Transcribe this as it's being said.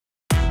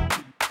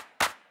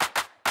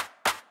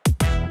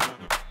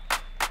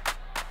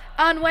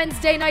On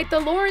Wednesday night, the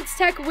Lawrence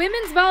Tech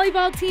women's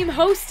volleyball team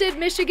hosted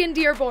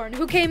Michigan-Dearborn,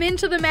 who came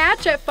into the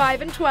match at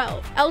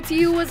 5-12.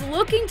 LTU was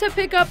looking to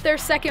pick up their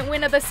second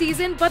win of the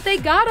season, but they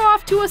got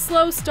off to a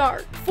slow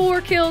start.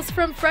 4 kills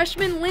from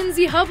freshman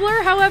Lindsay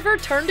Hubler, however,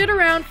 turned it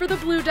around for the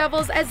Blue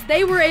Devils as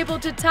they were able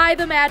to tie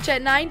the match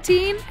at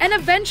 19 and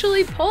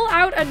eventually pull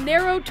out a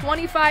narrow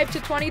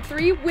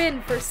 25-23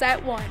 win for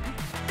set 1.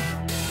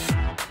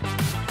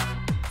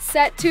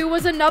 Set 2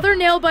 was another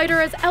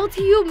nail-biter as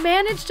LTU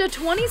managed a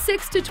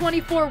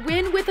 26-24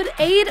 win with an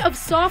aid of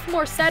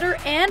sophomore setter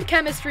and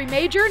chemistry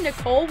major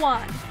Nicole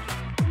Wan.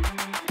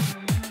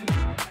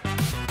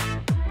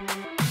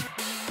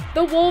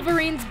 The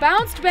Wolverines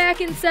bounced back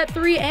in set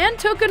 3 and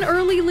took an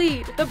early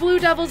lead. The Blue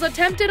Devils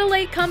attempted a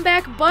late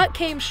comeback but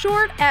came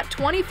short at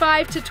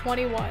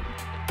 25-21.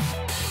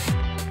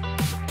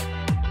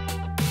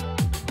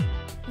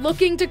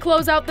 Looking to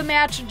close out the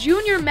match,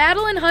 junior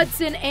Madeline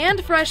Hudson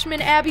and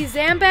freshman Abby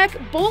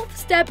Zambek both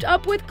stepped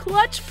up with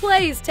clutch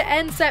plays to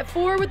end set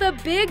 4 with a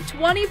big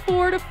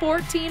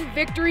 24-14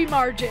 victory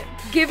margin,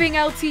 giving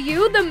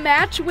LTU the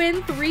match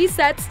win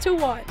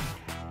 3-1.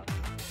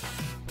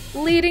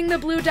 Leading the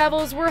Blue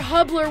Devils were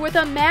Hubler with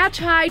a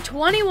match-high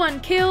 21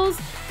 kills,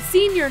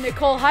 senior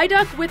Nicole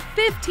Heiduck with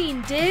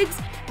 15 digs,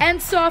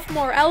 and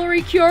sophomore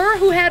Ellery Cure,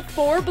 who had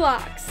 4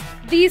 blocks.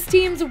 These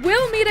teams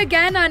will meet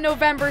again on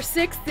November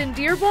 6th in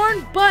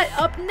Dearborn, but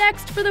up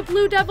next for the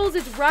Blue Devils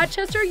is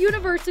Rochester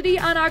University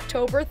on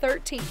October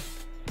 13th.